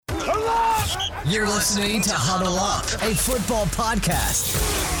You're listening to Huddle Up, a football podcast.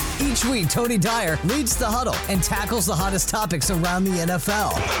 Each week, Tony Dyer leads the huddle and tackles the hottest topics around the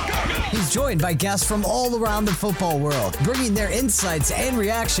NFL. He's joined by guests from all around the football world, bringing their insights and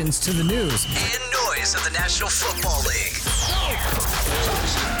reactions to the news and noise of the National Football League.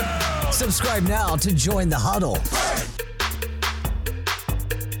 Subscribe now to join the huddle.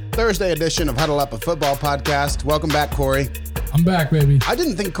 Thursday edition of Huddle Up, a football podcast. Welcome back, Corey. I'm back, baby. I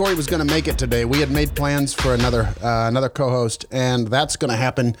didn't think Corey was going to make it today. We had made plans for another co-host, and that's going to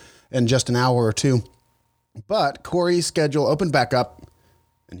happen in just an hour or two. But Corey's schedule opened back up,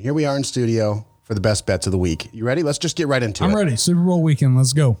 and here we are in studio for the best bets of the week. You ready? Let's just get right into it. I'm ready. Super Bowl weekend.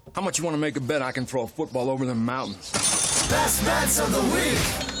 Let's go. How much you want to make a bet I can throw a football over the mountains? Best bets of the week.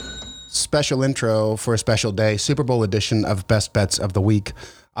 Special intro for a special day, Super Bowl edition of Best Bets of the Week.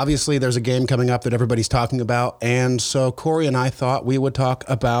 Obviously, there's a game coming up that everybody's talking about, and so Corey and I thought we would talk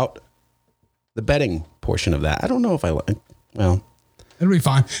about the betting portion of that. I don't know if it'll be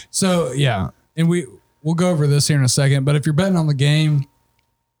fine. So, yeah, and we'll go over this here in a second, but if you're betting on the game,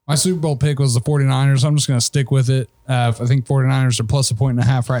 my Super Bowl pick was the 49ers. I'm just going to stick with it. I think 49ers are plus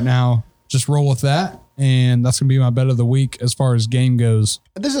 1.5 right now. Just roll with that, and that's going to be my bet of the week as far as game goes.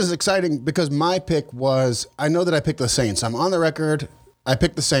 This is exciting because my pick was, I know that I picked the Saints. I'm on the record. I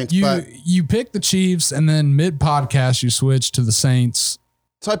picked the Saints. You picked the Chiefs, and then mid-podcast you switched to the Saints.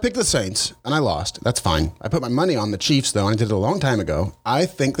 So I picked the Saints, and I lost. That's fine. I put my money on the Chiefs, though, and I did it a long time ago. I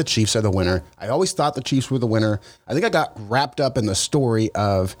think the Chiefs are the winner. I always thought the Chiefs were the winner. I think I got wrapped up in the story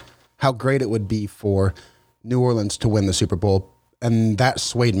of how great it would be for New Orleans to win the Super Bowl, and that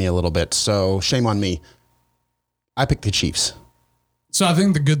swayed me a little bit, so shame on me. I picked the Chiefs. So I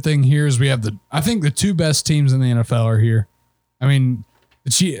think the good thing here is I think the two best teams in the NFL are here. I mean,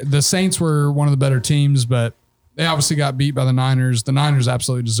 the Saints were one of the better teams, but they obviously got beat by the Niners. The Niners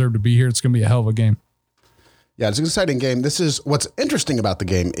absolutely deserve to be here. It's going to be a hell of a game. Yeah, it's an exciting game. What's interesting about the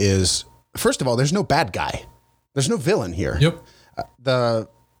game is, first of all, there's no bad guy. There's no villain here. Yep.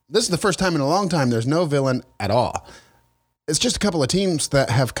 This is the first time in a long time there's no villain at all. It's just a couple of teams that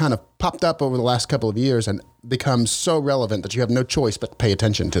have kind of popped up over the last couple of years and become so relevant that you have no choice but to pay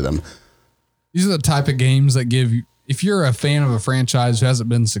attention to them. These are the type of games that give you, if you're a fan of a franchise who hasn't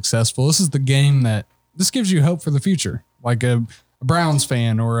been successful, this is the game this gives you hope for the future. Like a Browns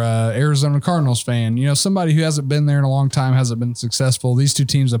fan or a Arizona Cardinals fan, somebody who hasn't been there in a long time, hasn't been successful. These two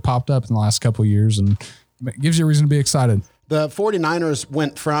teams have popped up in the last couple of years, and it gives you a reason to be excited. The 49ers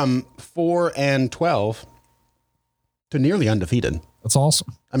went from 4-12 to nearly undefeated. That's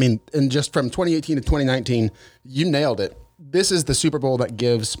awesome. I mean, and just from 2018 to 2019, you nailed it. This is the Super Bowl that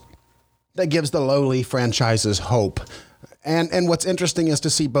gives the lowly franchises hope. And what's interesting is to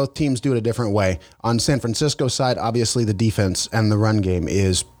see both teams do it a different way. On San Francisco's side, obviously the defense and the run game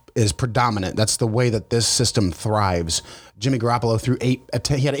is predominant. That's the way that this system thrives. Jimmy Garoppolo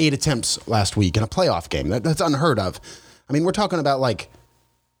he had 8 attempts last week in a playoff game. That's unheard of. I mean, we're talking about like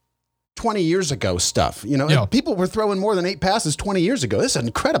 20 years ago stuff. Yeah. People were throwing more than 8 passes 20 years ago. This is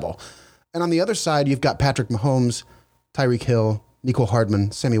incredible. And on the other side, you've got Patrick Mahomes, Tyreek Hill, Mecole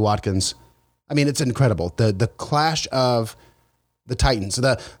Hardman, Sammy Watkins. I mean, it's incredible. The clash of the Titans,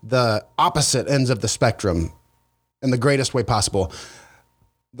 the opposite ends of the spectrum in the greatest way possible.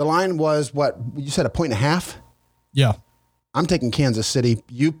 The line was what you said, 1.5? Yeah. I'm taking Kansas City.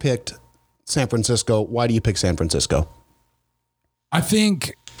 You picked San Francisco. Why do you pick San Francisco? I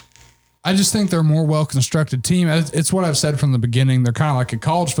just think they're a more well-constructed team. It's what I've said from the beginning. They're kind of like a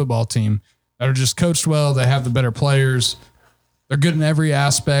college football team that are just coached well. They have the better players. They're good in every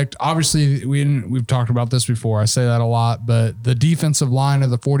aspect. Obviously, we've talked about this before. I say that a lot, but the defensive line of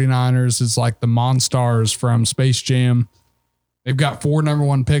the 49ers is like the Monstars from Space Jam. They've got 4 number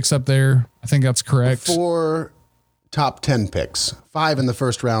 1 picks up there. I think that's correct. 4 top 10 picks. 5 in the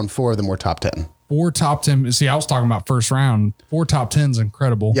first round. 4 of them were top 10. 4 top 10. See, I was talking about first round. 4 top 10 is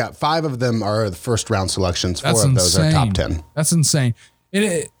incredible. Yeah, 5 of them are the first round selections. 4 That's of those insane. are top 10. That's insane.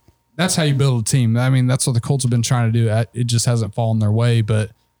 That's how you build a team. I mean, that's what the Colts have been trying to do. It just hasn't fallen their way.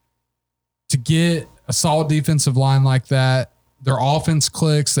 But to get a solid defensive line like that, their offense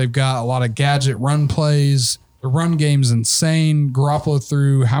clicks. They've got a lot of gadget run plays. The run game's insane. Garoppolo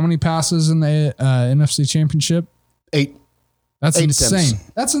threw how many passes in the NFC Championship? 8. That's 8 insane.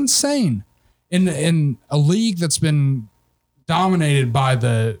 attempts. That's insane. In a league that's been dominated by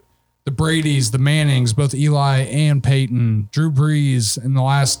the Bradys, the Mannings, both Eli and Peyton, Drew Brees in the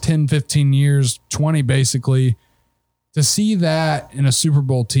last 10, 15 years, 20 basically, to see that in a Super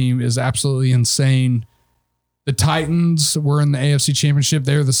Bowl team is absolutely insane. The Titans were in the AFC Championship.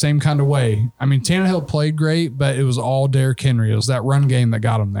 They're the same kind of way. I mean, Tannehill played great, but it was all Derrick Henry. It was that run game that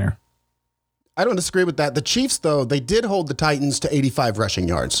got him there. I don't disagree with that. The Chiefs, though, they did hold the Titans to 85 rushing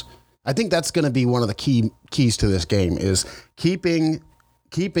yards. I think that's going to be one of the keys to this game is keeping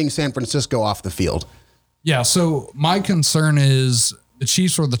San Francisco off the field. Yeah, so my concern is the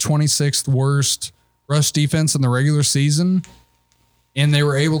Chiefs were the 26th worst rush defense in the regular season, and they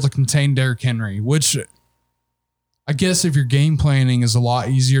were able to contain Derrick Henry, which I guess if your game planning is a lot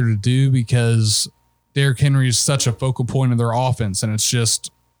easier to do because Derrick Henry is such a focal point of their offense, and it's just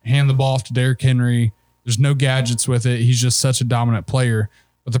hand the ball off to Derrick Henry. There's no gadgets with it. He's just such a dominant player.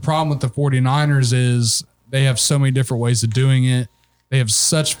 But the problem with the 49ers is they have so many different ways of doing it. They have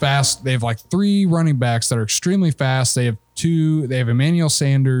they have like 3 running backs that are extremely fast. They have Emmanuel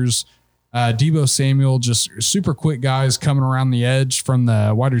Sanders, Deebo Samuel, just super quick guys coming around the edge from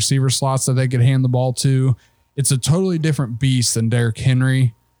the wide receiver slots that they could hand the ball to. It's a totally different beast than Derrick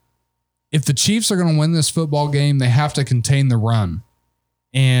Henry. If the Chiefs are going to win this football game, they have to contain the run.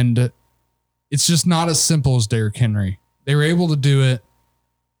 And it's just not as simple as Derrick Henry. They were able to do it,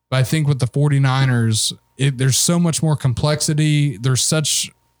 but I think with the 49ers, there's so much more complexity. They're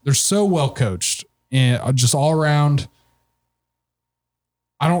so well coached and just all around.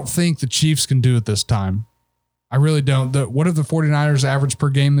 I don't think the Chiefs can do it this time. I really don't. What have the 49ers average per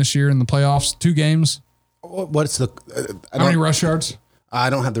game this year in the playoffs? 2 games? What's the how many rush yards? I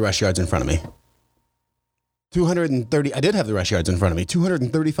don't have the rush yards in front of me. 230. I did have the rush yards in front of me.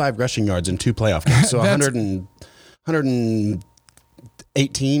 235 rushing yards in 2 playoff games. So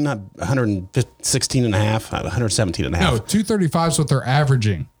 118, 116 and a half, 117 and a half. No, 235 is what they're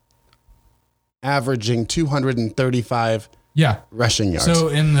averaging. Averaging 235 rushing yards. So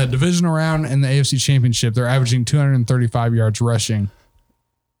in the divisional round and the AFC Championship, they're averaging 235 yards rushing.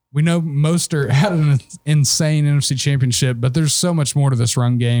 We know Mostert had an insane NFC Championship, but there's so much more to this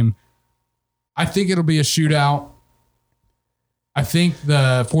run game. I think it'll be a shootout. I think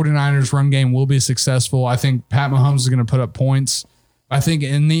the 49ers run game will be successful. I think Pat Mahomes is going to put up points. I think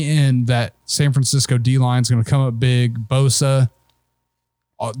in the end that San Francisco D-line is going to come up big. Bosa,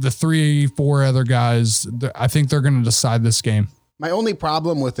 the 3-4 other guys, I think they're going to decide this game. My only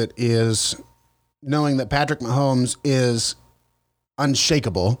problem with it is knowing that Patrick Mahomes is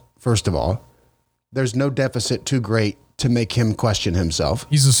unshakable, first of all. There's no deficit too great to make him question himself.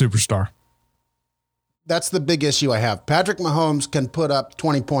 He's a superstar. That's the big issue I have. Patrick Mahomes can put up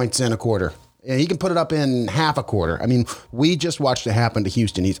 20 points in a quarter. And he can put it up in half a quarter. I mean, we just watched it happen to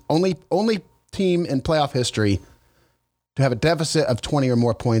Houston. He's only team in playoff history to have a deficit of 20 or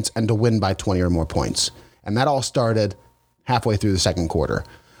more points and to win by 20 or more points. And that all started halfway through the second quarter.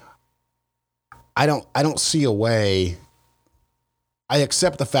 I don't see a way. I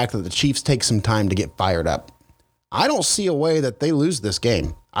accept the fact that the Chiefs take some time to get fired up. I don't see a way that they lose this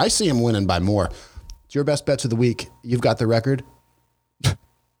game. I see them winning by more. It's your best bets of the week. You've got the record.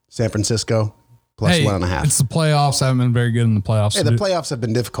 San Francisco plus 1.5. It's the playoffs. I haven't been very good in the playoffs. Hey, the playoffs have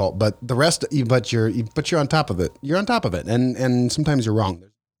been difficult, but the rest, but you're on top of it. You're on top of it, and sometimes you're wrong.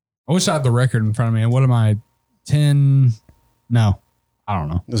 I wish I had the record in front of me. And what am I? 10? No, I don't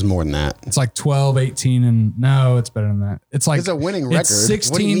know. There's more than that. It's like 12, 18, and no, it's better than that. It's like it's a winning record.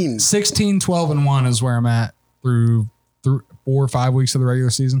 16, what do you mean? 16, 12, and 1 is where I'm at through 4 or 5 weeks of the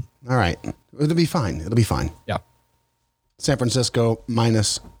regular season. All right, it'll be fine. It'll be fine. Yeah. San Francisco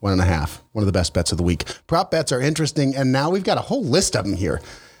minus 1.5. One of the best bets of the week. Prop bets are interesting, and now we've got a whole list of them here.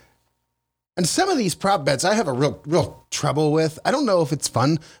 And some of these prop bets I have a real trouble with. I don't know if it's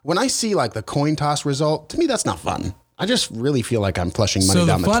fun. When I see like the coin toss result, to me that's not fun. I just really feel like I'm flushing money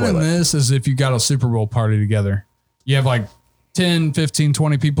down the toilet. So the fun in this is if you got a Super Bowl party together. You have like 10, 15,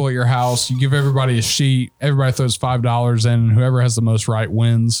 20 people at your house. You give everybody a sheet. Everybody throws $5 in, and whoever has the most right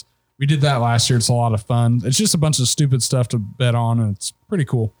wins. We did that last year. It's a lot of fun. It's just a bunch of stupid stuff to bet on, and it's pretty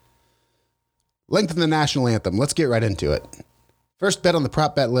cool. Length of the national anthem. Let's get right into it. First bet on the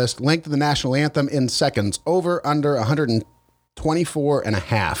prop bet list, length of the national anthem in seconds, over under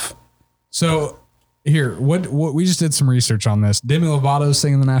 124.5. So here, what we just did some research on this. Demi Lovato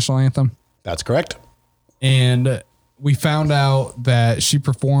singing the national anthem. That's correct. And we found out that she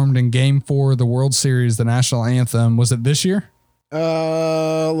performed in Game 4 of the World Series, the national anthem. Was it this year?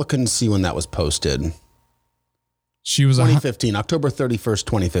 Look and see when that was posted. She was 2015, October 31st,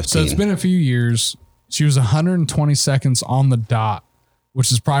 2015. So it's been a few years. She was 120 seconds on the dot,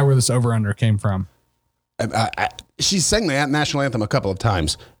 which is probably where this over-under came from. She sang the national anthem a couple of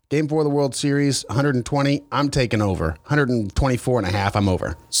times. Game 4 of the World Series, 120. I'm taking over. 124.5. I'm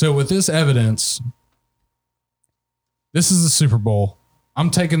over. So with this evidence, this is the Super Bowl. I'm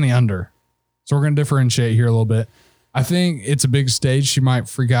taking the under. So we're going to differentiate here a little bit. I think it's a big stage. She might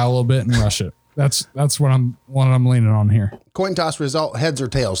freak out a little bit and rush it. That's what I'm leaning on here. Coin toss result, heads or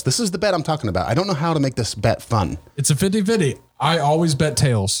tails. This is the bet I'm talking about. I don't know how to make this bet fun. It's a 50-50. I always bet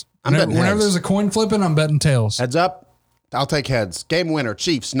tails. Betting whenever heads. there's a coin flipping, I'm betting tails. Heads up, I'll take heads. Game winner,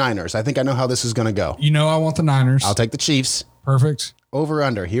 Chiefs, Niners. I think I know how this is going to go. You know I want the Niners. I'll take the Chiefs. Perfect. Over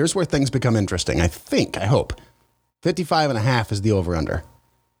under. Here's where things become interesting. I hope. 55.5 is the over under.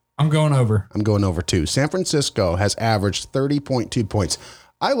 I'm going over. I'm going over 2. San Francisco has averaged 30.2 points.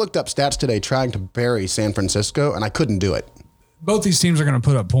 I looked up stats today trying to bury San Francisco, and I couldn't do it. Both these teams are going to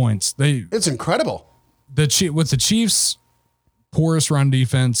put up points. It's incredible. With the Chiefs' porous run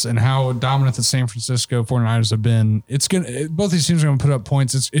defense and how dominant the San Francisco 49ers have been, both these teams are going to put up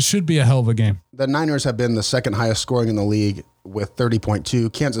points. It should be a hell of a game. The Niners have been the second highest scoring in the league with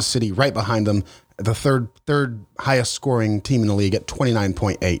 30.2. Kansas City right behind them, the third highest scoring team in the league at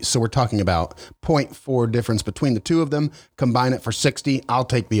 29.8. So we're talking about 0.4 difference between the two of them. Combine it for 60. I'll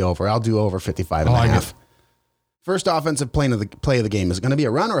take the over. I'll do over 55.5. First offensive play of the game. Is it going to be a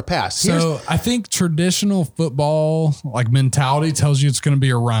run or a pass? So I think traditional football mentality tells you it's going to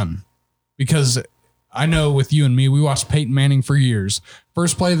be a run, because I know with you and me, we watched Peyton Manning for years.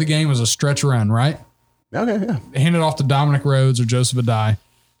 First play of the game was a stretch run, right? Okay, yeah. Hand it off to Dominic Rhodes or Joseph Adai.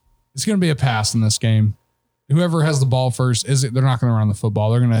 It's going to be a pass in this game. Whoever has the ball first, they're not going to run the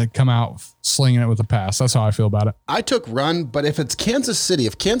football. They're going to come out slinging it with a pass. That's how I feel about it. I took run, but if Kansas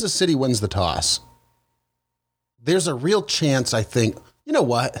City wins the toss, there's a real chance, I think, you know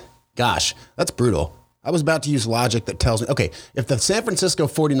what? Gosh, that's brutal. I was about to use logic that tells me, okay, if the San Francisco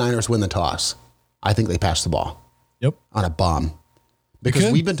 49ers win the toss, I think they pass the ball. Yep. On a bomb.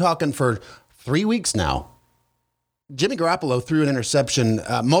 Because we've been talking for 3 weeks now. Jimmy Garoppolo threw an interception,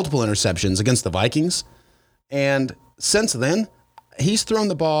 multiple interceptions against the Vikings. And since then, he's thrown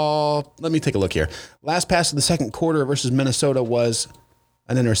the ball. Let me take a look here. Last pass of the second quarter versus Minnesota was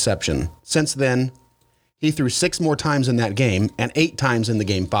an interception. Since then, he threw 6 more times in that game and 8 times in the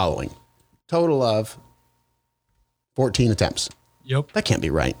game following. Total of 14 attempts. Yep. That can't be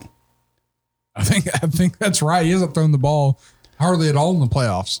right. I think that's right. He hasn't thrown the ball hardly at all in the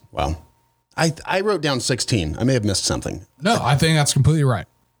playoffs. Well, I wrote down 16. I may have missed something. No, I think that's completely right.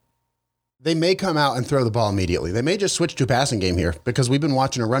 They may come out and throw the ball immediately. They may just switch to a passing game here because we've been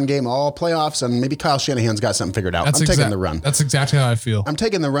watching a run game all playoffs, and maybe Kyle Shanahan's got something figured out. I'm taking the run. That's exactly how I feel. I'm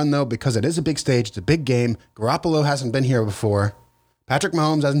taking the run, though, because it is a big stage. It's a big game. Garoppolo hasn't been here before. Patrick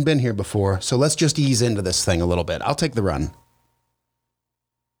Mahomes hasn't been here before. So let's just ease into this thing a little bit. I'll take the run.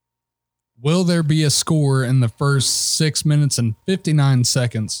 Will there be a score in the first 6 minutes and 59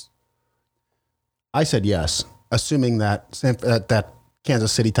 seconds? I said yes, assuming that that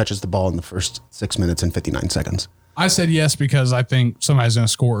Kansas City touches the ball in the first 6 minutes and 59 seconds. I said yes because I think somebody's going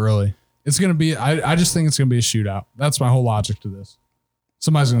to score early. It's going to be, I just think it's going to be a shootout. That's my whole logic to this.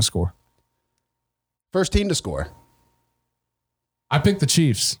 Somebody's going to score. First team to score. I picked the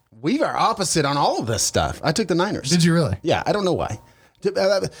Chiefs. We are opposite on all of this stuff. I took the Niners. Did you really? Yeah, I don't know why.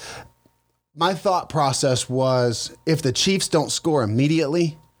 My thought process was if the Chiefs don't score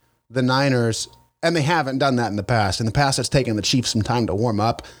immediately, the Niners, and they haven't done that in the past. In the past, it's taken the Chiefs some time to warm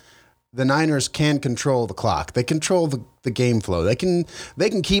up. The Niners can control the clock. They control the game flow. They can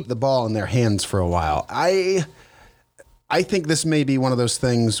keep the ball in their hands for a while. I think this may be one of those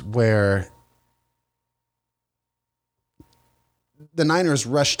things where the Niners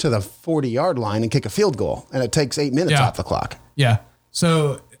rush to the 40-yard line and kick a field goal, and it takes 8 minutes off the clock. Yeah.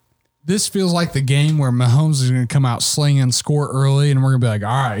 So this feels like the game where Mahomes is going to come out slinging, score early, and we're going to be like,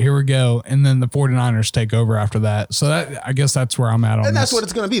 all right, here we go. And then the 49ers take over after that. So I guess that's where I'm at on this. And that's what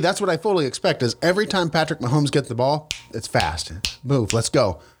it's going to be. That's what I fully expect is every time Patrick Mahomes gets the ball, it's fast. Move, let's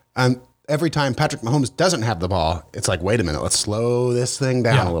go. And every time Patrick Mahomes doesn't have the ball, it's like, wait a minute, let's slow this thing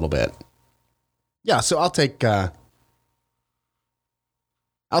down a little bit. Yeah, so I'll take the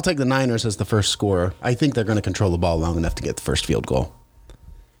Niners as the first scorer. I think they're going to control the ball long enough to get the first field goal.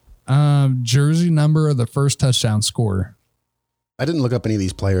 Jersey number of the first touchdown scorer. I didn't look up any of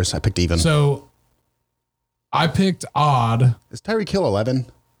these players. I picked even. So I picked odd. Is Tyreek Hill 11?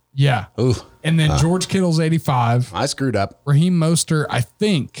 Yeah. Ooh. And then George Kittle's 85. I screwed up. Raheem Mostert, I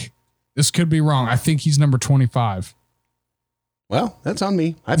think, this could be wrong. I think he's number 25. Well, that's on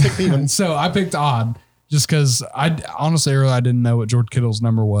me. I picked even. So I picked odd just because I honestly earlier I didn't know what George Kittle's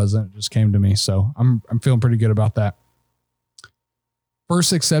number was, and it just came to me. So I'm feeling pretty good about that.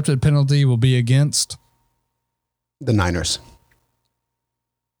 First accepted penalty will be against the Niners.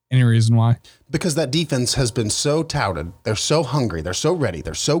 Any reason why? Because that defense has been so touted. They're so hungry. They're so ready.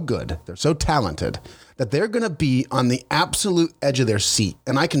 They're so good. They're so talented that they're going to be on the absolute edge of their seat.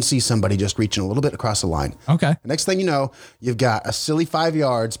 And I can see somebody just reaching a little bit across the line. Okay. The next thing you know, you've got a silly 5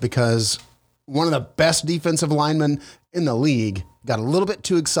 yards because one of the best defensive linemen in the league, got a little bit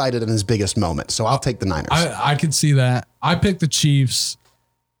too excited in his biggest moment. So I'll take the Niners. I could see that. I picked the Chiefs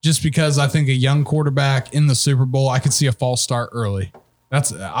just because I think a young quarterback in the Super Bowl, I could see a false start early.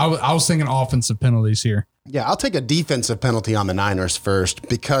 I was thinking offensive penalties here. Yeah, I'll take a defensive penalty on the Niners first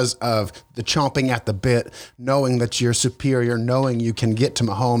because of the chomping at the bit, knowing that you're superior, knowing you can get to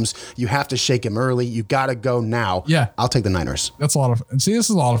Mahomes. You have to shake him early. You got to go now. Yeah. I'll take the Niners. That's a lot of – see,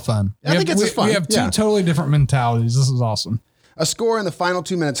 this is a lot of fun. I think it's fun. We have two totally different mentalities. This is awesome. A score in the final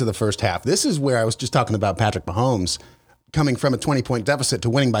 2 minutes of the first half. This is where I was just talking about Patrick Mahomes coming from a 20-point deficit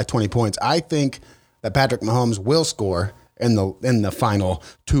to winning by 20 points. I think that Patrick Mahomes will score in the final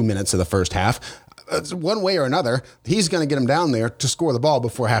 2 minutes of the first half. One way or another, he's going to get him down there to score the ball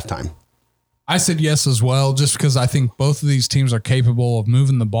before halftime. I said yes as well, just because I think both of these teams are capable of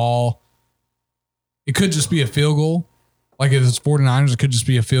moving the ball. It could just be a field goal. Like if it's 49ers, it could just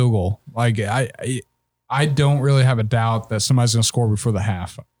be a field goal. Like I don't really have a doubt that somebody's going to score before the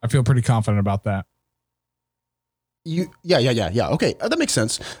half. I feel pretty confident about that. Yeah. Okay, that makes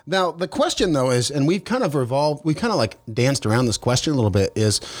sense. Now the question though is, and we've kind of like danced around this question a little bit,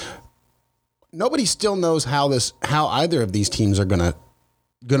 is nobody still knows how either of these teams are gonna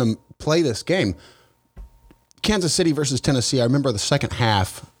play this game. Kansas City versus Tennessee. I remember the second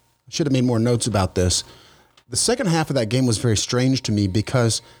half. I should have made more notes about this. The second half of that game was very strange to me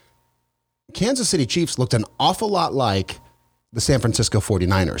because Kansas City Chiefs looked an awful lot like the San Francisco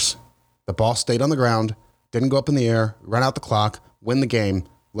 49ers. The ball stayed on the ground, didn't go up in the air, run out the clock, win the game.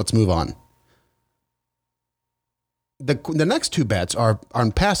 Let's move on. The next two bets are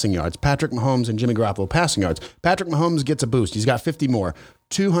on passing yards. Patrick Mahomes and Jimmy Garoppolo passing yards. Patrick Mahomes gets a boost. He's got 50 more.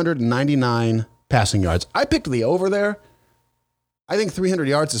 299 passing yards. I picked the over there. I think 300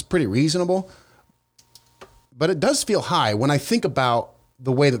 yards is pretty reasonable. But it does feel high when I think about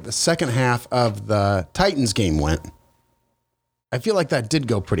the way that the second half of the Titans game went. I feel like that did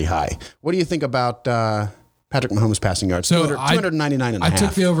go pretty high. What do you think about Patrick Mahomes passing yards? So 299 and a half. I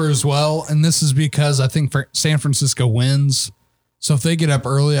took the over as well, and this is because I think San Francisco wins. So if they get up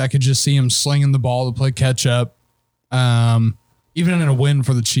early, I could just see him slinging the ball to play catch up. Even in a win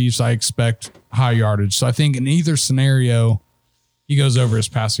for the Chiefs, I expect high yardage. So I think in either scenario, he goes over his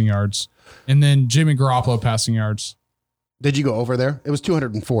passing yards. And then Jimmy Garoppolo passing yards. Did you go over there? It was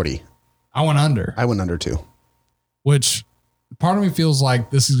 240. I went under. I went under too. Which part of me feels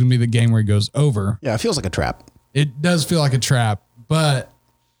like this is going to be the game where he goes over. Yeah, it feels like a trap. It does feel like a trap, but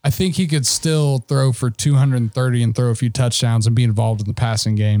I think he could still throw for 230 and throw a few touchdowns and be involved in the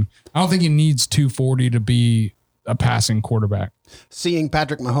passing game. I don't think he needs 240 to be a passing quarterback. Seeing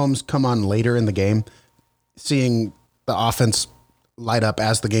Patrick Mahomes come on later in the game, seeing the offense light up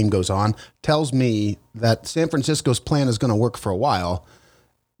as the game goes on, tells me that San Francisco's plan is going to work for a while.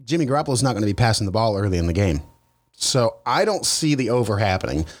 Jimmy Garoppolo is not going to be passing the ball early in the game. So I don't see the over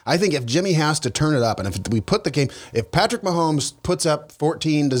happening. I think if Jimmy has to turn it up, and if we put the game, if Patrick Mahomes puts up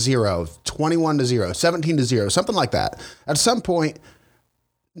 14-0, 21-0, 17-0, something like that, at some point,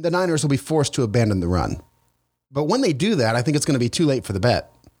 the Niners will be forced to abandon the run. But when they do that, I think it's going to be too late for the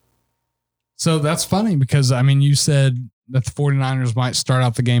bet. So that's funny because, I mean, you said that the 49ers might start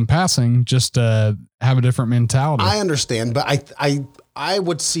out the game passing just to have a different mentality. I understand, but I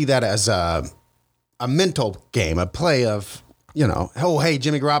would see that as a mental game, a play of, oh, hey,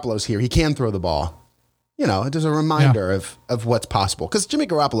 Jimmy Garoppolo's here. He can throw the ball. Just a reminder of what's possible. Because Jimmy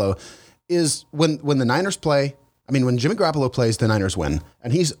Garoppolo is, when the Niners play, when Jimmy Garoppolo plays, the Niners win.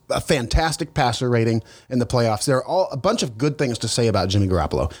 And he's a fantastic passer rating in the playoffs. There are a bunch of good things to say about Jimmy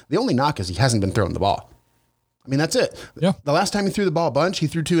Garoppolo. The only knock is he hasn't been throwing the ball. That's it. Yeah. The last time he threw the ball a bunch, he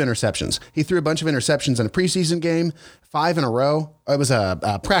threw 2 interceptions. He threw a bunch of interceptions in a preseason game, 5 in a row. It was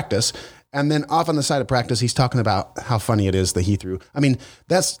a practice. And then off on the side of practice, he's talking about how funny it is that he threw.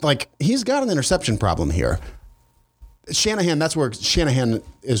 That's like, he's got an interception problem here. Shanahan, that's where Shanahan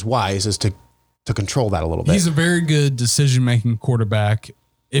is wise, is to control that a little bit. He's a very good decision-making quarterback.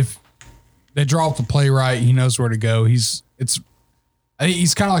 If they draw up the play right, he knows where to go. He's kind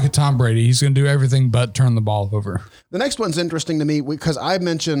of like a Tom Brady. He's going to do everything but turn the ball over. The next one's interesting to me because I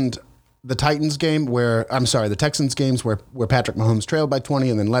mentioned the Texans games where Patrick Mahomes trailed by 20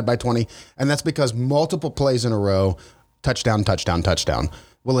 and then led by 20. And that's because multiple plays in a row, touchdown, touchdown, touchdown.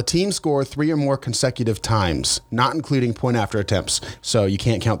 Will a team score 3 or more consecutive times, not including point after attempts? So you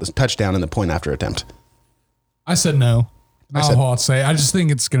can't count the touchdown in the point after attempt. I said no. I'll say. I just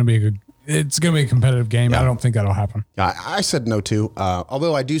think it's going to be a competitive game. Yeah. I don't think that'll happen. I said no too.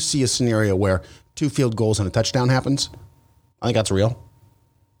 Although I do see a scenario where 2 field goals and a touchdown happens. I think that's real.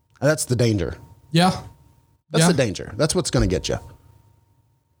 That's the danger. Yeah. That's the danger. That's what's going to get you.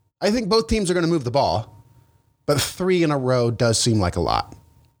 I think both teams are going to move the ball, but 3 in a row does seem like a lot.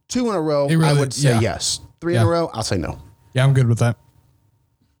 2 in a row, really, I would say yes. 3 in a row, I'll say no. Yeah, I'm good with that.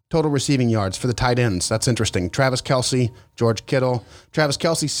 Total receiving yards for the tight ends. That's interesting. Travis Kelce, George Kittle. Travis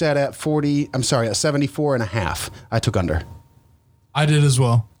Kelce set at 74.5. I took under. I did as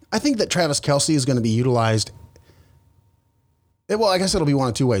well. I think that Travis Kelce is going to be utilized. Well, I guess it'll be one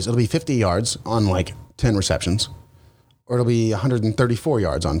of two ways. It'll be 50 yards on like 10 receptions, or it'll be 134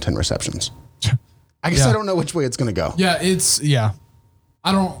 yards on 10 receptions. I guess I don't know which way it's going to go. Yeah,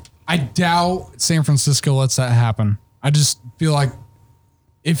 I doubt San Francisco lets that happen. I just feel like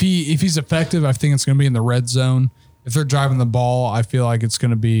if he's effective, I think it's going to be in the red zone. If they're driving the ball, I feel like it's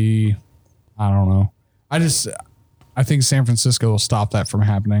going to be, I don't know. I think San Francisco will stop that from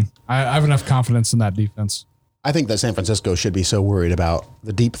happening. I have enough confidence in that defense. I think that San Francisco should be so worried about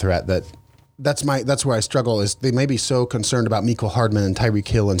the deep threat that's where I struggle, is they may be so concerned about Mecole Hardman and Tyreek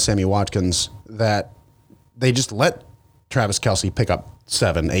Hill and Sammy Watkins that they just let Travis Kelce pick up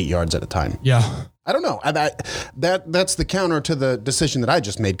 7-8 yards at a time. Yeah. I don't know. That's the counter to the decision that I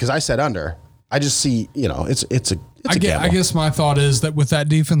just made, because I said under. I just see, it's a gamble. I guess my thought is that with that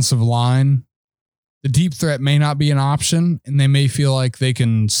defensive line, the deep threat may not be an option, and they may feel like they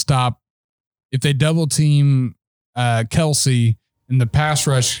can stop if they double team Kelce and the pass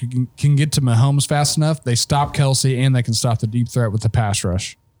rush can get to Mahomes fast enough. They stop Kelce and they can stop the deep threat with the pass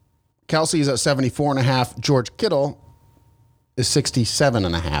rush. Kelce's at 74.5. George Kittle is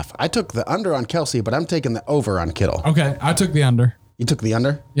 67.5. I took the under on Kelce, but I'm taking the over on Kittle. Okay, I took the under. You took the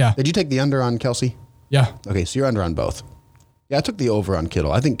under? Yeah. Did you take the under on Kelce? Yeah. Okay, so you're under on both. Yeah, I took the over on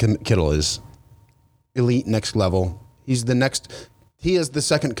Kittle. I think Kittle is elite, next level. He is the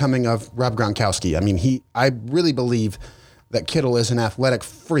second coming of Rob Gronkowski. I mean, I really believe that Kittle is an athletic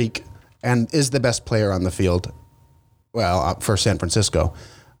freak and is the best player on the field. Well, for San Francisco.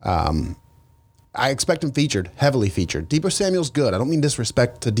 I expect him heavily featured. Deebo Samuel's good. I don't mean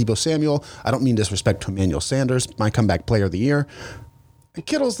disrespect to Deebo Samuel. I don't mean disrespect to Emmanuel Sanders, my comeback player of the year.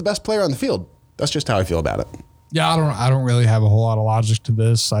 Kittle's the best player on the field. That's just how I feel about it. Yeah, I don't really have a whole lot of logic to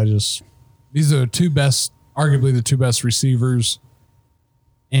this. These are arguably the two best receivers.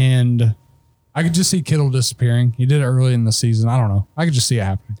 And I could just see Kittle disappearing. He did it early in the season. I don't know. I could just see it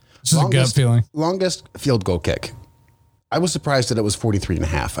happening. It's just a gut feeling. Longest field goal kick. I was surprised that it was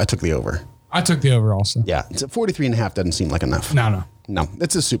 43.5. I took the over. I took the over also. Yeah, 43.5 doesn't seem like enough. No.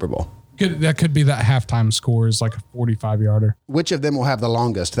 It's a Super Bowl. That could be that halftime score is like a 45-yarder. Which of them will have the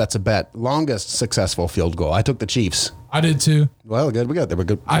longest? That's a bet. Longest successful field goal. I took the Chiefs. I did too. Well, good. They were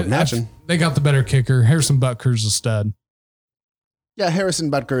good matching. They got the better kicker. Harrison Butker's a stud. Yeah, Harrison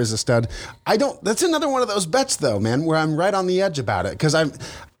Butker is a stud. That's another one of those bets though, man, where I'm right on the edge about it, because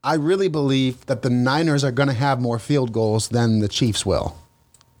I really believe that the Niners are going to have more field goals than the Chiefs will.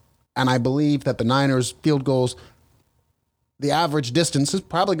 And I believe that the Niners field goals, the average distance is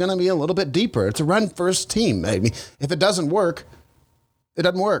probably going to be a little bit deeper. It's a run first team. I mean, if it doesn't work, it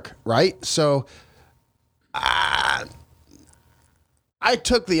doesn't work, right? So I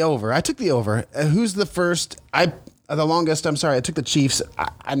took the over. Who's the first? The longest, I'm sorry, I took the Chiefs.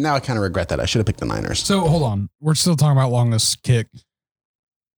 Now I kind of regret that. I should have picked the Niners. So hold on. We're still talking about longest kick.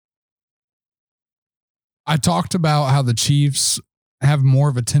 I talked about how the Chiefs have more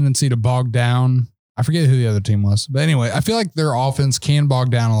of a tendency to bog down. I forget who the other team was. But anyway, I feel like their offense can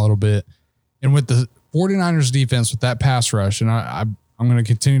bog down a little bit. And with the 49ers defense, with that pass rush, and I'm going to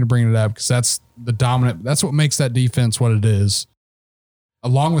continue to bring it up because that's what makes that defense what it is.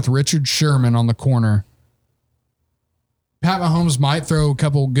 Along with Richard Sherman on the corner, Pat Mahomes might throw a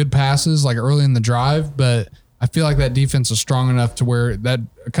couple good passes like early in the drive, but I feel like that defense is strong enough to where that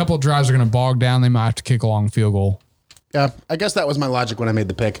a couple of drives are going to bog down. They might have to kick a long field goal. Yeah, I guess that was my logic when I made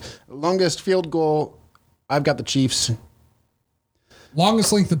the pick. Longest field goal, I've got the Chiefs.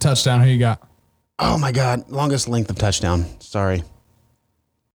 Longest length of touchdown, who you got? Oh, my God. Longest length of touchdown. Sorry.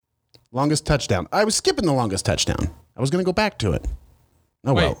 Longest touchdown. I was skipping the longest touchdown. I was going to go back to it.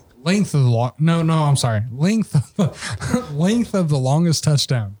 Oh, wait, well. Length of the I'm sorry. Length of the longest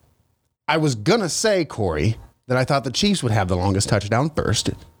touchdown. I was going to say, Corey, that I thought the Chiefs would have the longest touchdown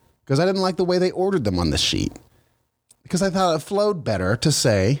first because I didn't like the way they ordered them on this sheet. Because I thought it flowed better to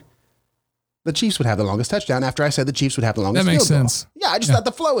say the Chiefs would have the longest touchdown after I said the Chiefs would have the longest field goal. That makes sense. Yeah, I just thought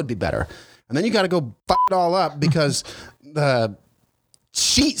the flow would be better. And then you got to go fuck it all up because the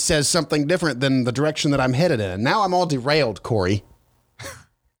sheet says something different than the direction that I'm headed in. And now I'm all derailed, Corey.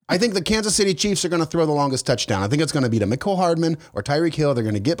 I think the Kansas City Chiefs are going to throw the longest touchdown. I think it's going to be to Mecole Hardman or Tyreek Hill. They're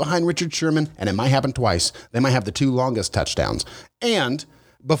going to get behind Richard Sherman, and it might happen twice. They might have the two longest touchdowns. And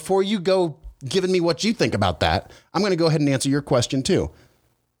before you go giving me what you think about that, I'm going to go ahead and answer your question too.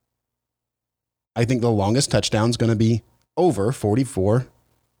 I think the longest touchdown is going to be over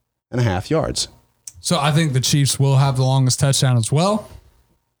 44.5 yards. So I think the Chiefs will have the longest touchdown as well.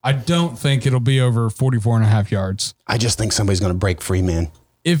 I don't think it'll be over 44.5 yards. I just think somebody's going to break free, man.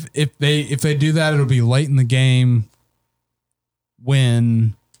 If they do that, it'll be late in the game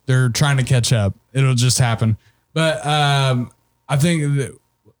when they're trying to catch up. It'll just happen. But I think that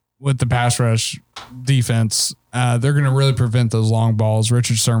with the pass rush defense, they're going to really prevent those long balls.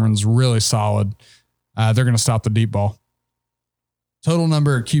 Richard Sherman's really solid. They're going to stop the deep ball. Total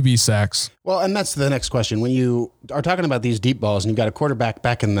number of QB sacks. Well, and that's the next question. When you are talking about these deep balls and you've got a quarterback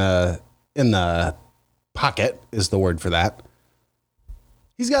back in the pocket is the word for that.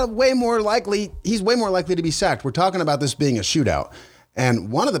 He's way more likely to be sacked. We're talking about this being a shootout.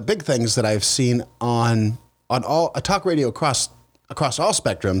 And one of the big things that I've seen on all talk radio across all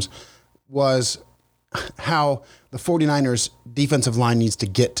spectrums was how the 49ers defensive line needs to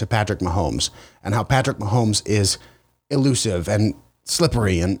get to Patrick Mahomes and how Patrick Mahomes is elusive and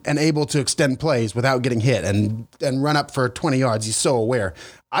slippery and able to extend plays without getting hit and run up for 20 yards. He's so aware.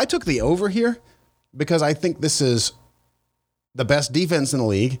 I took the over here because I think this is the best defense in the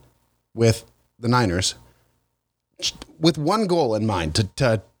league with the Niners with one goal in mind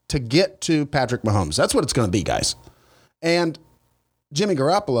to get to Patrick Mahomes. That's what it's going to be, guys. And Jimmy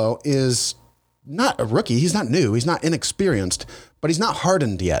Garoppolo is not a rookie. He's not new. He's not inexperienced, but he's not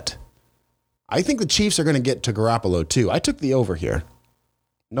hardened yet. I think the Chiefs are going to get to Garoppolo too. I took the over here.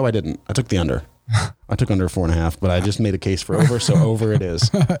 No, I didn't. I took the under. I took under 4.5, but I just made a case for over, so over it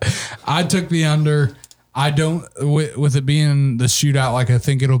is. I took the under. I don't, with it being the shootout, like I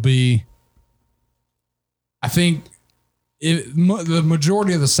think it'll be, I think the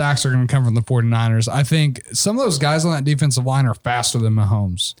majority of the sacks are going to come from the 49ers. I think some of those guys on that defensive line are faster than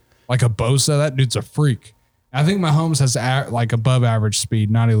Mahomes. Like a Bosa, that dude's a freak. I think Mahomes has like above average speed,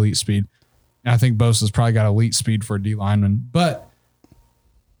 not elite speed. And I think Bosa's probably got elite speed for a D lineman. But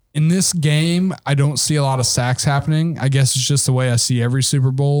in this game, I don't see a lot of sacks happening. I guess it's just the way I see every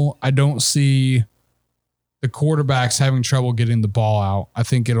Super Bowl. I don't see the quarterbacks having trouble getting the ball out. I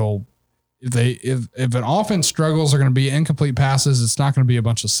think if an offense struggles, are going to be incomplete passes. It's not going to be a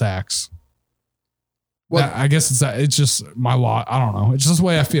bunch of sacks. Well, I guess it's just my lot. I don't know. It's just the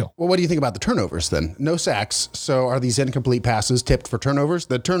way I feel. Well, what do you think about the turnovers then? No sacks. So are these incomplete passes tipped for turnovers?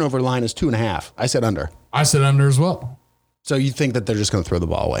 The turnover line is 2.5. I said under. I said under as well. So you think that they're just going to throw the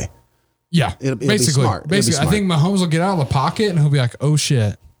ball away? Yeah. It'll be smart. Basically, I think Mahomes will get out of the pocket and he'll be like, oh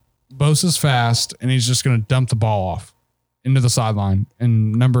shit, Bosa's fast, and he's just going to dump the ball off into the sideline.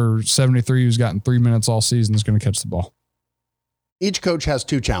 And number 73, who's gotten 3 minutes all season, is going to catch the ball. Each coach has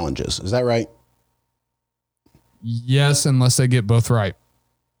 2 challenges. Is that right? Yes, unless they get both right.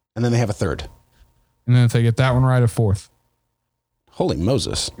 And then they have a third. And then if they get that one right, a fourth. Holy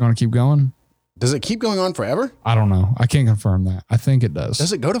Moses. You want to keep going? Does it keep going on forever? I don't know. I can't confirm that. I think it does.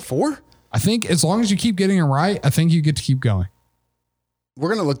 Does it go to 4? I think as long as you keep getting it right, I think you get to keep going. We're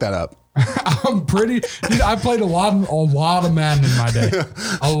going to look that up. I'm pretty, dude, I played a lot of Madden in my day.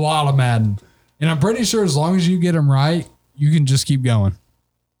 A lot of Madden. And I'm pretty sure as long as you get them right, you can just keep going.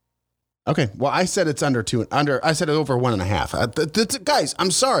 Okay. Well, I said it's under 2. I said it over 1.5. Guys,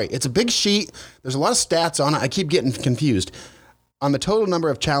 I'm sorry. It's a big sheet. There's a lot of stats on it. I keep getting confused. On the total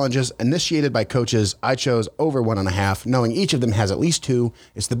number of challenges initiated by coaches, I chose over 1.5, knowing each of them has at least 2.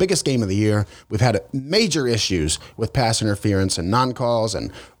 It's the biggest game of the year. We've had major issues with pass interference and non-calls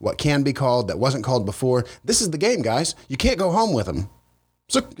and what can be called that wasn't called before. This is the game, guys. You can't go home with them.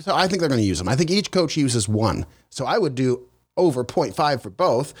 So I think they're going to use them. I think each coach uses 1. So I would do over 0.5 for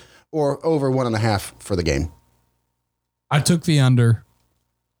both or over 1.5 for the game. I took the under.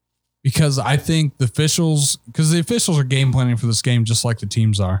 Because I think the officials are game planning for this game just like the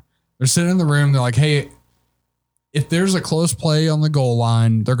teams are. They're sitting in the room. They're like, hey, if there's a close play on the goal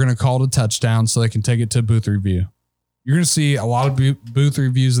line, they're going to call it a touchdown so they can take it to booth review. You're going to see a lot of booth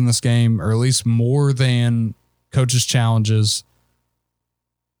reviews in this game, or at least more than coaches' challenges.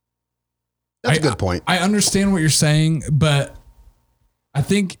 That's a good point. I understand what you're saying, but I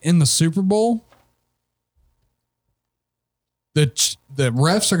think in the Super Bowl, the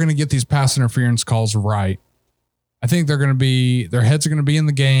refs are going to get these pass interference calls right. I think their heads are going to be in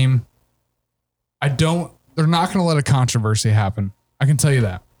the game. They're not going to let a controversy happen. I can tell you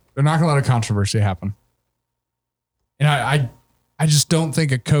that. They're not going to let a controversy happen. And I just don't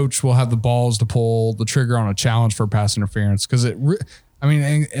think a coach will have the balls to pull the trigger on a challenge for pass interference. Cause in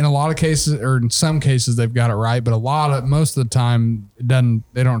a lot of cases, or in some cases they've got it right, but most of the time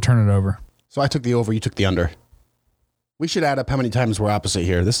they don't turn it over. So I took the over, you took the under. We should add up how many times we're opposite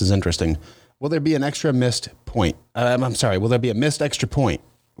here. This is interesting. Will there be an extra missed point? Will there be a missed extra point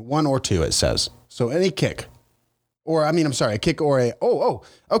 1 or 2, it says. So any kick. Or, I'm sorry, a kick or a...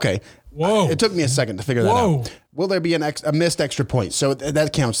 okay. Whoa. It took me a second to figure that Whoa. out. Will there be a missed extra point? So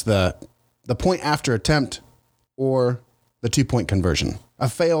that counts the point after attempt or the 2-point conversion. A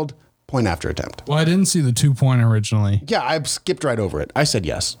failed point after attempt. Well, I didn't see the 2-point originally. Yeah, I skipped right over it. I said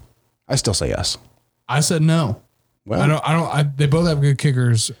yes. I still say yes. I said no. Well, They both have good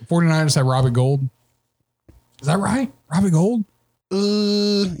kickers. 49ers have Robbie Gould. Is that right? Robbie Gould?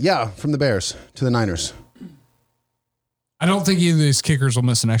 yeah, from the Bears to the Niners. I don't think either of these kickers will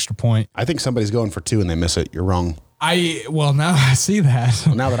miss an extra point. I think somebody's going for 2 and they miss it. You're wrong. Well, now I see that.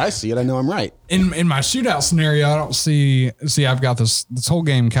 Well, now that I see it, I know I'm right. In my shootout scenario, I don't see, I've got this whole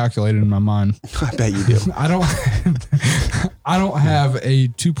game calculated in my mind. I bet you do. I don't have a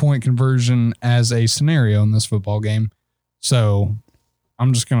 2-point conversion as a scenario in this football game. So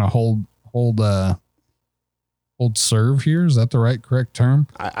I'm just going to hold serve here. Is that the correct term?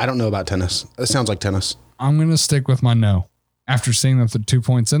 I don't know about tennis. It sounds like tennis. I'm going to stick with my no. After seeing that the 2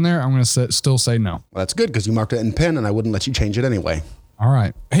 points in there, I'm going to still say no. Well, that's good because you marked it in pen and I wouldn't let you change it anyway. All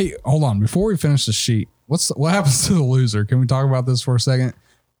right. Hey, hold on. Before we finish the sheet, what happens to the loser? Can we talk about this for a second?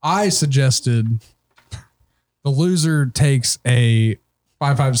 I suggested the loser takes a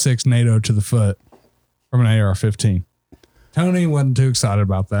 5.56 NATO to the foot from an AR-15. Tony wasn't too excited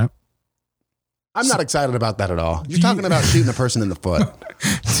about that. I'm not excited about that at all. You're talking about shooting a person in the foot.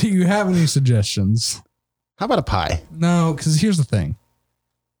 Do you have any suggestions? How about a pie? No, because here's the thing.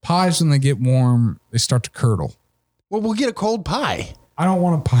 Pies, when they get warm, they start to curdle. Well, we'll get a cold pie. I don't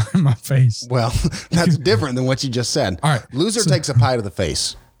want a pie in my face. Well, that's different than what you just said. All right. Loser takes a pie to the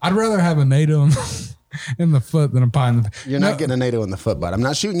face. I'd rather have a NATO in the foot than a pie in the face. You're not getting a NATO in the foot, bud. I'm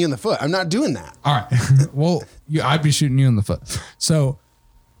not shooting you in the foot. I'm not doing that. All right. Well, I'd be shooting you in the foot. So,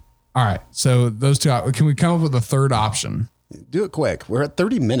 all right. So those two, can we come up with a third option? Do it quick. We're at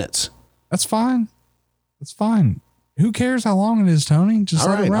 30 minutes. That's fine. That's fine. Who cares how long it is, Tony? Just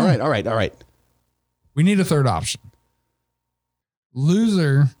All let it run. right. All right. We need a third option.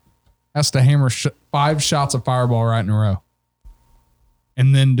 Loser has to hammer 5 shots of Fireball right in a row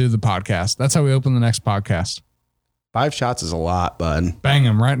and then do the podcast. That's how we open the next podcast. 5 shots is a lot, bud. Bang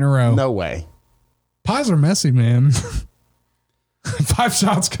them right in a row. No way. Pies are messy, man. 5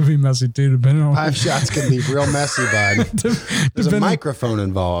 shots can be messy too, depending on 5 shots can be real messy, bud. There's a microphone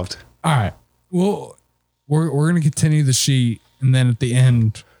involved. All right. Well, we're going to continue the sheet, and then at the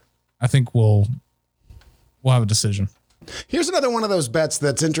end, I think we'll have a decision. Here's another one of those bets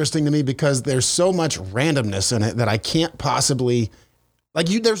that's interesting to me because there's so much randomness in it that I can't possibly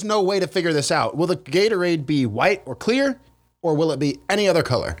there's no way to figure this out. Will the Gatorade be white or clear, or will it be any other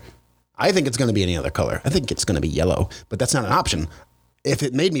color? I think it's going to be any other color. I think it's going to be yellow, but that's not an option. If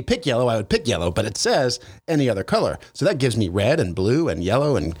it made me pick yellow, I would pick yellow, but it says any other color. So that gives me red and blue and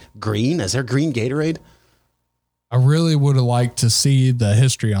yellow and green. Is there green Gatorade? I really would have liked to see the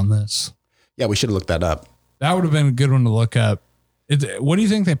history on this. Yeah, we should have looked that up. That would have been a good one to look up. What do you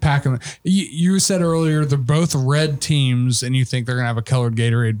think they pack in? You said earlier they're both red teams, and you think they're going to have a colored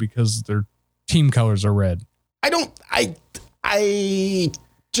Gatorade because their team colors are red. I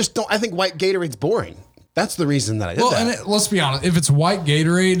just don't. I think white Gatorade's boring. That's the reason that I did that. And let's be honest. If it's white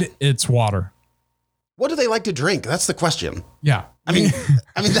Gatorade, it's water. What do they like to drink? That's the question. Yeah. I mean,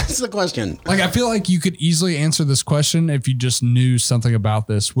 that's the question. I feel like you could easily answer this question if you just knew something about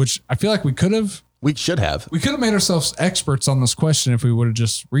this, which I feel like we could have. We should have. We could have made ourselves experts on this question if we would have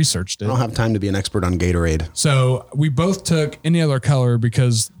just researched it. I don't have time to be an expert on Gatorade. So we both took any other color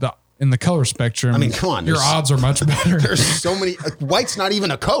because in the color spectrum, come on. Your odds are much better. There's so many. White's not even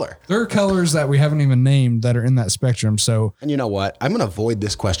a color. There are colors that we haven't even named that are in that spectrum. So, and you know what? I'm going to avoid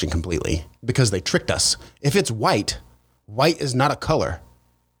this question completely because they tricked us. If it's white, white is not a color.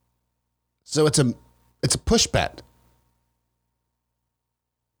 So it's a push bet.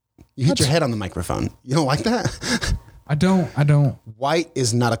 You hit your head on the microphone. You don't like that? I don't. White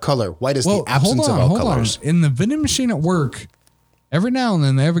is not a color. White is the absence of all colors. In the vending machine at work, every now and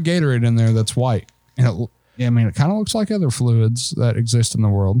then they have a Gatorade in there that's white. And it kind of looks like other fluids that exist in the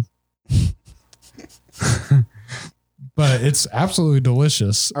world. But it's absolutely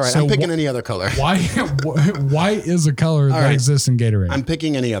delicious. All right, I'm picking any other color. White is a color that exists in Gatorade. I'm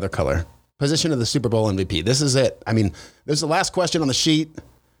picking any other color. Position of the Super Bowl MVP. This is it. This is the last question on the sheet.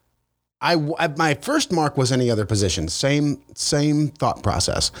 My first mark was any other position. Same thought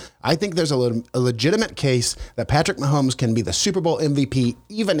process. I think there's a legitimate case that Patrick Mahomes can be the Super Bowl MVP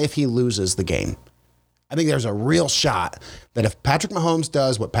even if he loses the game. I think there's a real shot that if Patrick Mahomes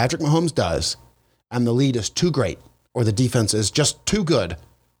does what Patrick Mahomes does and the lead is too great or the defense is just too good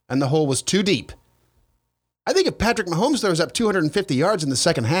and the hole was too deep, I think if Patrick Mahomes throws up 250 yards in the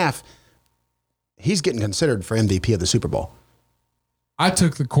second half, he's getting considered for MVP of the Super Bowl. I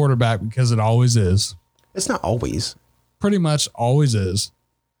took the quarterback because it always is. It's not always. Pretty much always is.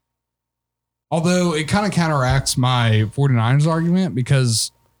 Although it kind of counteracts my 49ers argument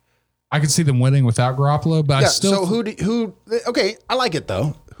because I could see them winning without Garoppolo, but Yeah, I still. so okay, I like it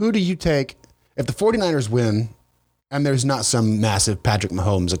though. Who do you take if the 49ers win and there's not some massive Patrick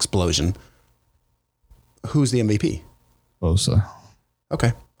Mahomes explosion? Who's the MVP? Bosa.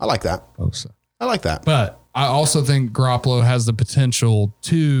 Okay, I like that. I like that. But I also think Garoppolo has the potential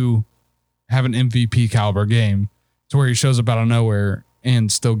to have an MVP caliber game to where he shows up out of nowhere and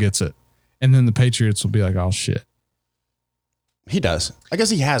still gets it. And then the Patriots will be like, oh, shit. He does. I guess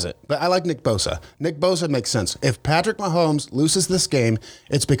he has it, but I like Nick Bosa. Nick Bosa makes sense. If Patrick Mahomes loses this game,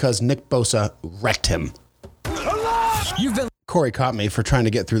 it's because Nick Bosa wrecked him. Corey caught me for trying to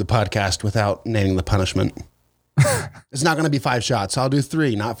get through the podcast without naming the punishment. It's not going to be 5 shots. I'll do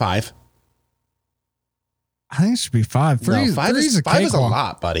 3, not 5. I think it should be 5. Three is a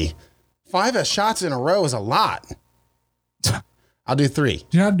lot, buddy. 5 shots in a row is a lot. I'll do 3.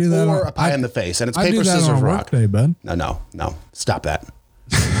 Do you not do that? Or a pie in the face, and it's I paper, do that scissors, on a rock. work day, bud. No. Stop that.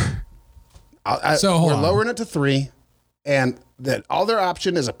 So hold we're on. lowering it to 3, and that all their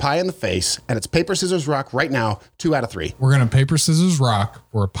option is a pie in the face, and it's paper, scissors, rock right now, 2 out of 3. We're going to paper, scissors, rock,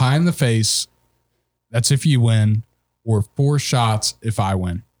 or a pie in the face. That's if you win, or 4 shots if I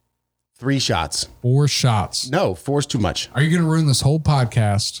win. 3 shots. 4 shots. No, 4's too much. Are you going to ruin this whole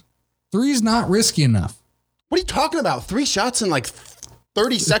podcast? 3 is not risky enough. What are you talking about? 3 shots in like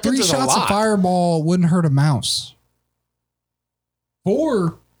 30 seconds 3 is a shots lot. of Fireball wouldn't hurt a mouse.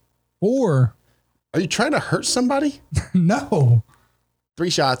 4. Are you trying to hurt somebody? No. 3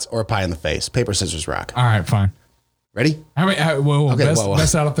 shots or a pie in the face. Paper, scissors, rock. All right, fine. Ready? How many? Okay,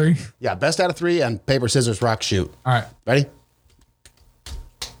 best out of 3? Yeah, best out of 3 and paper, scissors, rock, shoot. All right. Ready?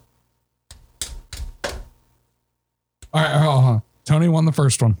 All right. Hold on. Tony won the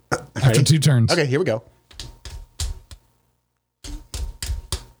first one after Ready? 2 turns. Okay, here we go.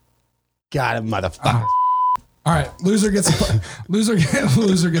 Got it, motherfucker. All right. Loser gets a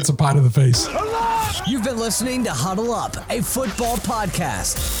pie to the face. You've been listening to Huddle Up, a football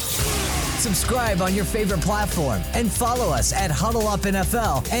podcast. Subscribe on your favorite platform and follow us at Huddle Up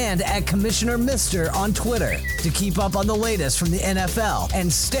NFL and at Commissioner Mister on Twitter to keep up on the latest from the NFL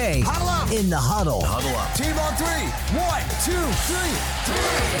and stay in the huddle. Huddle up. Team on 3. 1, 2,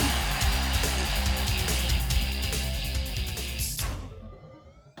 3.